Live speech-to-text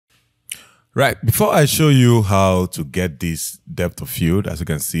Right, before I show you how to get this depth of field, as you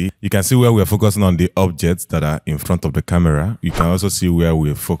can see where we're focusing on the objects that are in front of the camera. You can also see where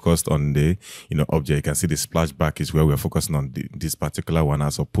we're focused on the, object. You can see the splashback is where we're focusing on this particular one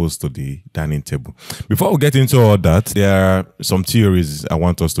as opposed to the dining table. Before we get into all that, there are some theories I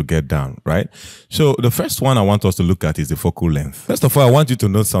want us to get down, right? So the first one I want us to look at is the focal length. First of all, I want you to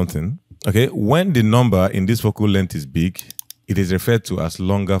know something, okay? When the number in this focal length is big, it is referred to as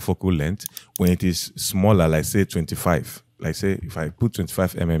longer focal length. When it is smaller, like say 25, like say if I put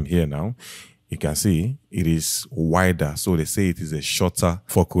 25 mm here now, you can see it is wider. So they say it is a shorter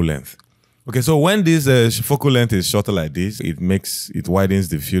focal length. Okay, so when this focal length is shorter like this, it widens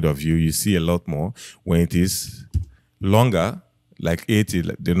the field of view. You see a lot more. When it is longer, like 80,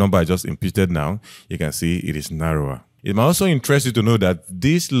 the number I just imputed now, you can see it is narrower. It might also interest you to know that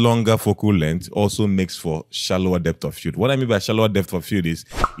this longer focal length also makes for shallower depth of field. What I mean by shallower depth of field is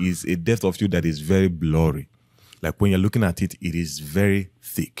a depth of field that is very blurry. Like when you're looking at it, it is very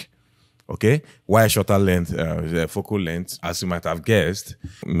thick. Okay? While shorter length, focal length, as you might have guessed,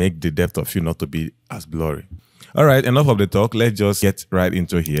 make the depth of field not to be as blurry. All right, enough of the talk. Let's just get right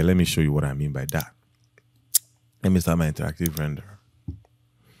into here. Let me show you what I mean by that. Let me start my interactive renderer.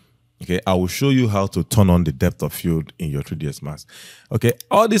 Okay, I will show you how to turn on the depth of field in your 3dsmax. Okay,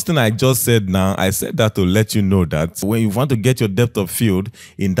 all this thing I just said now, I said that to let you know that when you want to get your depth of field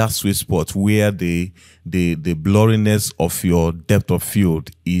in that sweet spot where the blurriness of your depth of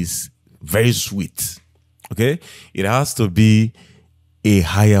field is very sweet, okay, it has to be a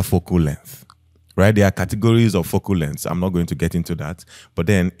higher focal length, right? There are categories of focal lengths. I'm not going to get into that. But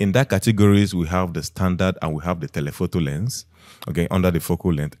then in that categories, we have the standard and we have the telephoto lens. Okay, under the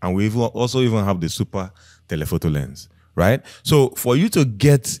focal length, and we also have the super telephoto lens, right? So for you to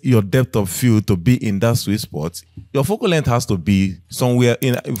get your depth of field to be in that sweet spot, your focal length has to be somewhere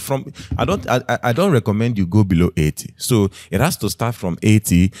I don't recommend you go below 80. So it has to start from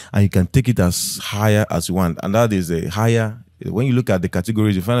 80, and you can take it as higher as you want, and that is a higher. When you look at the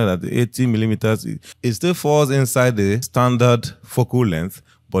categories, you find out that the 80 millimeters, it still falls inside the standard focal length,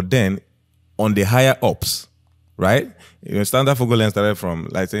 but then on the higher ups, right? Standard focal length started from,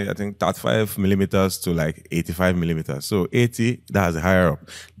 like, say, I think 35 millimeters to like 85 millimeters. So 80, that's higher up.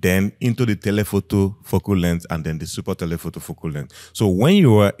 Then into the telephoto focal length and then the super telephoto focal length. So when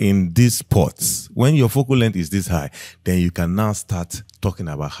you are in these spots, when your focal length is this high, then you can now start talking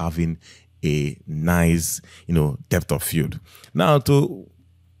about having a nice, depth of field. Now, to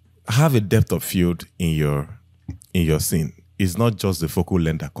have a depth of field in your scene, it's not just the focal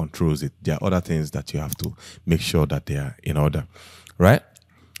length that controls it. There are other things that you have to make sure that they are in order, right?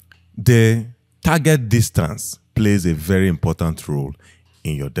 The target distance plays a very important role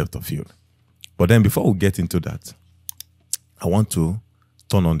in your depth of field. But then before we get into that, I want to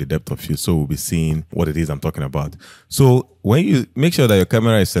turn on the depth of field so we'll be seeing what it is I'm talking about. So when you make sure that your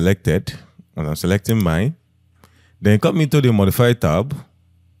camera is selected, and I'm selecting mine, then come into the Modify tab,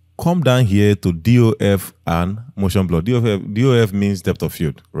 come down here to DOF and motion blur. DOF means depth of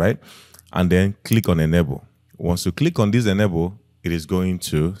field, right? And then click on enable. Once you click on this enable, it is going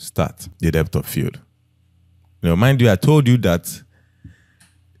to start the depth of field. Mind you, I told you that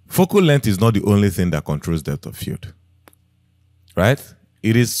focal length is not the only thing that controls depth of field, right?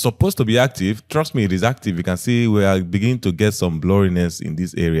 It is supposed to be active. Trust me, it is active. You can see we are beginning to get some blurriness in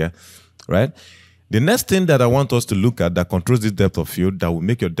this area, right? The next thing that I want us to look at that controls this depth of field, that will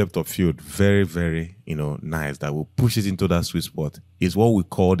make your depth of field very, very, nice, that will push it into that sweet spot, is what we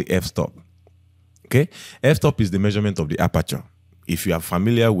call the f-stop. Okay? F-stop is the measurement of the aperture. If you are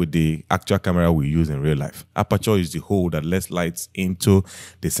familiar with the actual camera we use in real life, aperture is the hole that lets lights into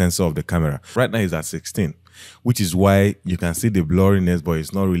the sensor of the camera. Right now it's at 16, which is why you can see the blurriness, but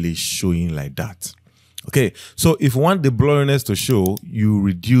it's not really showing like that. Okay, so if you want the blurriness to show, you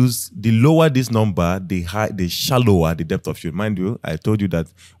reduce, the lower this number, the shallower the depth of field. Mind you, I told you that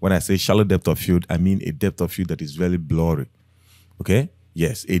when I say shallow depth of field, I mean a depth of field that is very blurry. Okay,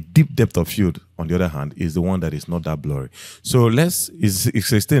 yes, a deep depth of field, on the other hand, is the one that is not that blurry. So it's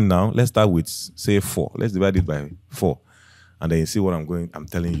 16 now. Let's start with, say, 4. Let's divide it by 4. And then you see what I'm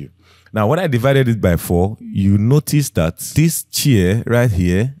telling you. Now, when I divided it by 4, you notice that this chair right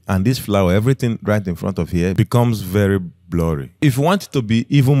here and this flower, everything right in front of here, becomes very blurry. If you want it to be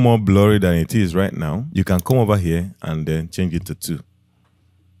even more blurry than it is right now, you can come over here and then change it to 2.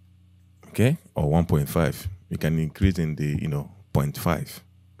 Okay? Or 1.5. You can increase in the, 0.5,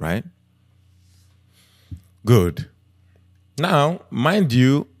 right? Good. Now, mind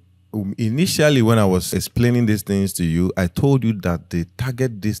you, initially, when I was explaining these things to you, I told you that the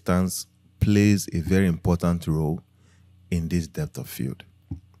target distance plays a very important role in this depth of field.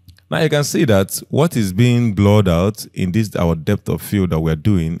 Now you can see that what is being blurred out in this, our depth of field that we're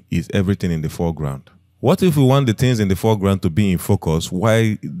doing, is everything in the foreground. What if we want the things in the foreground to be in focus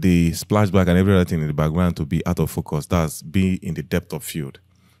while the splashback and every other thing in the background to be out of focus? That's be in the depth of field,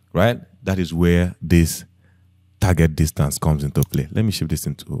 right? That is where this target distance comes into play. Let me shift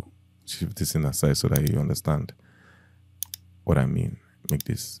this in aside so that you understand what I mean. Make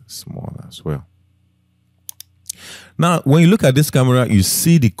this small as well. Now, when you look at this camera, you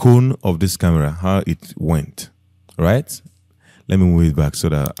see the cone of this camera, how it went, right? Let me move it back so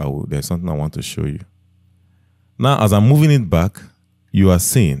that there's something I want to show you. Now, as I'm moving it back, you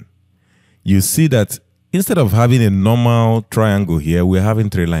see that instead of having a normal triangle here, we're having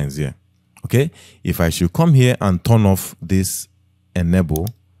 3 lines here, okay? If I should come here and turn off this enable,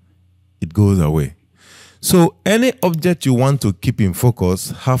 it goes away. So any object you want to keep in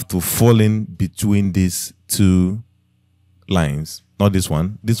focus have to fall in between these 2 lines, not this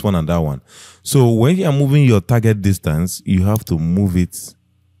one and that one. So when you are moving your target distance, you have to move it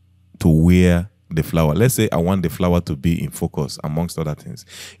to where the flower. Let's say I want the flower to be in focus amongst other things.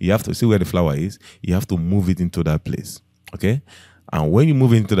 You have to see where the flower is. You have to move it into that place, okay? And when you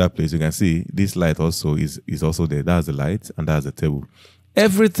move into that place, you can see this light also is also there. That's the light and that's the table.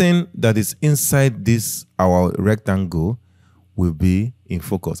 Everything that is inside this, our rectangle, will be in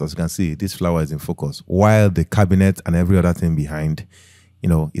focus. As you can see, this flower is in focus, while the cabinet and every other thing behind,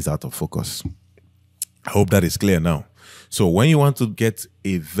 is out of focus. I hope that is clear now. So when you want to get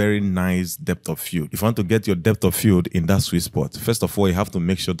a very nice depth of field, if you want to get your depth of field in that sweet spot, first of all, you have to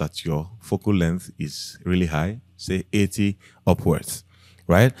make sure that your focal length is really high, say 80 upwards,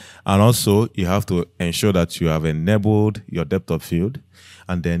 right? And also, you have to ensure that you have enabled your depth of field,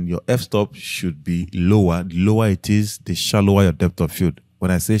 and then your f-stop should be lower. The lower it is, the shallower your depth of field. When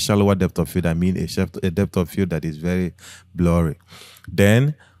I say shallower depth of field, I mean a depth of field that is very blurry.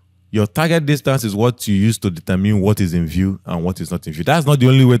 Then, your target distance is what you use to determine what is in view and what is not in view. That's not the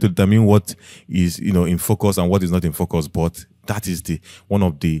only way to determine what is, in focus and what is not in focus, but that is one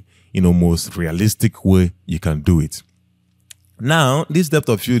of the, most realistic way you can do it. Now, this depth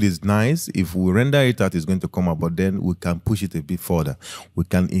of field is nice. If we render it out, it's going to come up, but then we can push it a bit further. We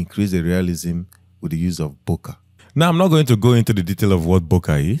can increase the realism with the use of bokeh. Now, I'm not going to go into the detail of what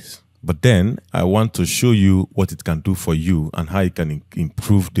bokeh is, but then I want to show you what it can do for you and how it can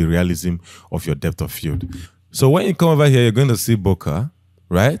improve the realism of your depth of field. So when you come over here, you're going to see bokeh,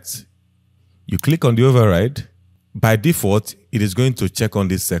 right? You click on the override. By default, it is going to check on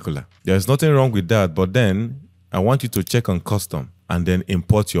this circular. There's nothing wrong with that, but then I want you to check on custom and then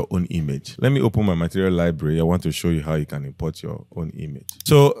import your own image. Let me open my material library. I want to show you how you can import your own image.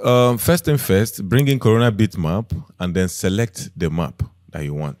 So first thing first, bring in Corona bitmap and then select the map that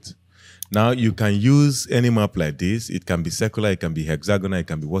you want. Now you can use any map like this. It can be circular, it can be hexagonal, it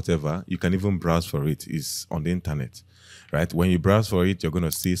can be whatever. You can even browse for it. It's on the internet, right? When you browse for it, you're going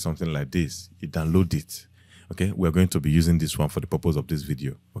to see something like this. You download it. Okay, we're going to be using this one for the purpose of this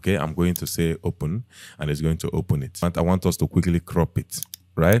video. Okay, I'm going to say open and it's going to open it. I want us to quickly crop it,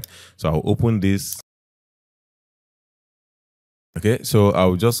 right? So I'll open this. Okay, so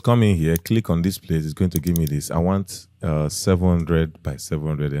I'll just come in here, click on this place. It's going to give me this. I want 700 by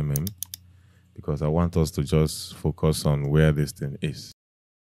 700 mm because I want us to just focus on where this thing is.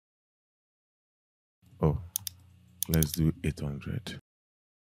 Oh, let's do 800.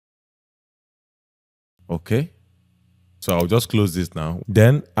 Okay, so I'll just close this now.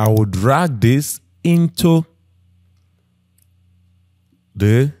 Then I will drag this into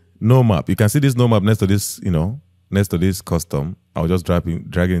the no map. You can see this no map next to this, next to this custom. I'll just drag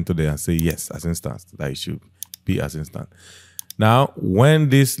it into there and say yes as instance. That it should be as instance. Now, when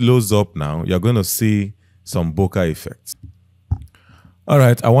this loads up now, you're going to see some bokeh effects. All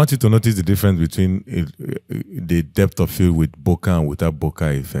right, I want you to notice the difference between the depth of field with bokeh and without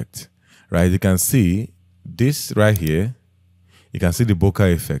bokeh effect. Right, you can see this right here. You can see the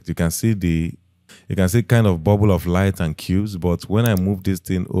bokeh effect. You can see kind of bubble of light and cubes. But when I move this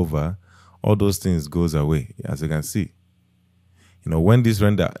thing over, all those things goes away. As you can see, when this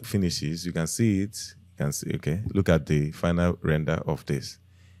render finishes, you can see it. You can see. Okay, look at the final render of this.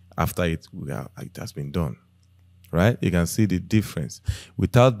 After it has been done. Right, you can see the difference.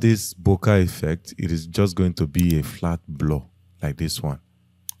 Without this bokeh effect, it is just going to be a flat blur like this one.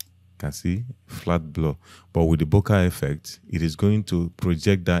 Can see flat blur, but with the bokeh effect, it is going to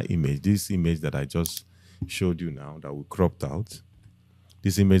project that image, this image that I just showed you now that we cropped out.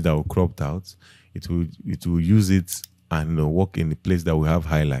 This image that we cropped out, it will use it and work in the place that we have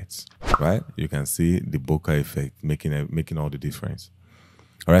highlights. Right? You can see the bokeh effect making all the difference.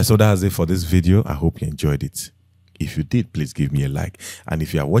 All right, so that's it for this video. I hope you enjoyed it. If you did, please give me a like. And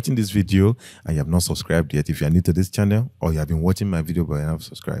if you are watching this video and you have not subscribed yet, if you are new to this channel or you have been watching my video but you haven't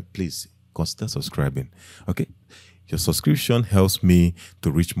subscribed, please consider subscribing. Okay? Your subscription helps me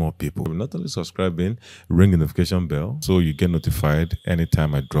to reach more people. Not only subscribing, ring the notification bell so you get notified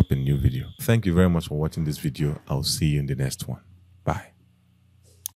anytime I drop a new video. Thank you very much for watching this video. I'll see you in the next one. Bye.